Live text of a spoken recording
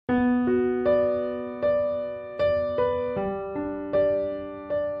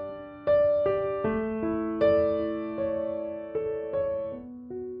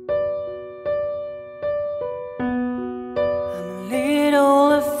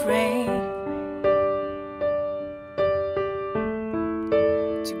afraid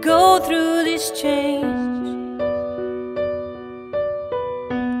to go through this change,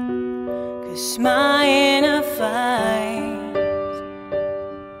 'cause my inner fight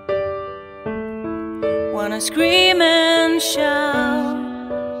wanna scream and shout.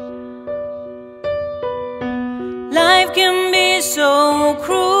 Life can be so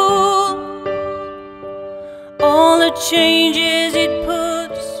cruel, all the changes it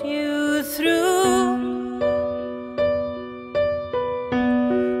puts you through.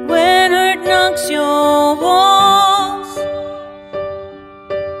 When hurt knocks your walls,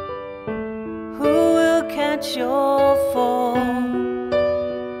 who will catch your fall?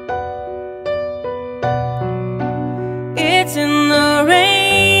 It's in the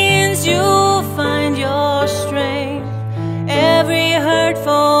rains you'll find your strength. Every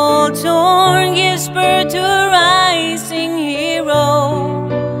hurtful torn gives birth to a rising hero.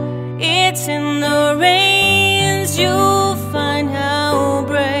 It's in the rains you'll find how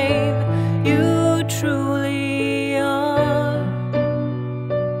brave you truly are.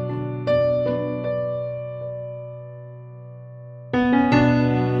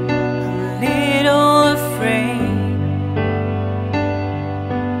 I'm a little afraid,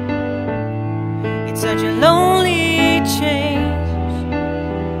 it's such a lonely change.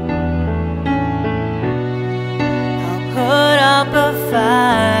 I'll put up a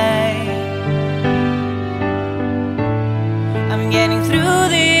fight, I'm getting through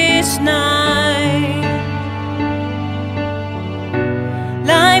this night.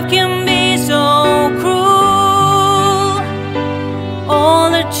 Life can be so cruel, all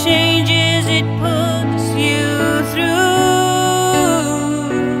the changes it puts you through.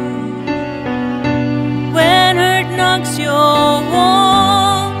 When hurt knocks your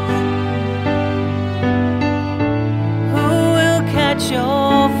walls, who will catch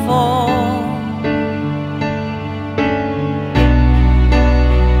your fall?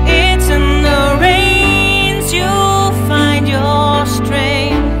 It's in the rains you'll find your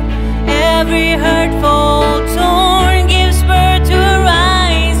strength. Every hurtful torn gives birth to a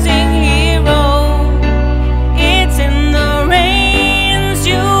rising hero. It's in the rains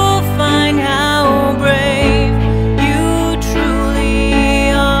you'll find how brave you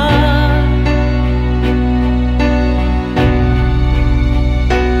truly are.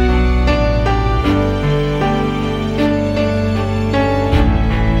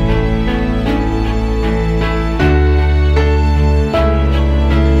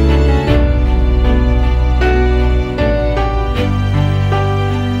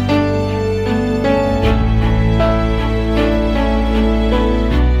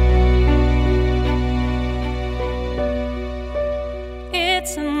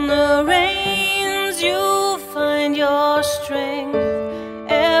 It's in the rains you'll find your strength.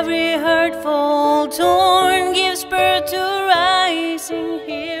 Every hurtful torn gives birth to a rising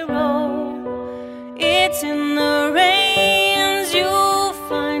hero. It's in the rains you'll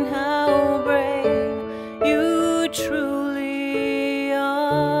find how brave you truly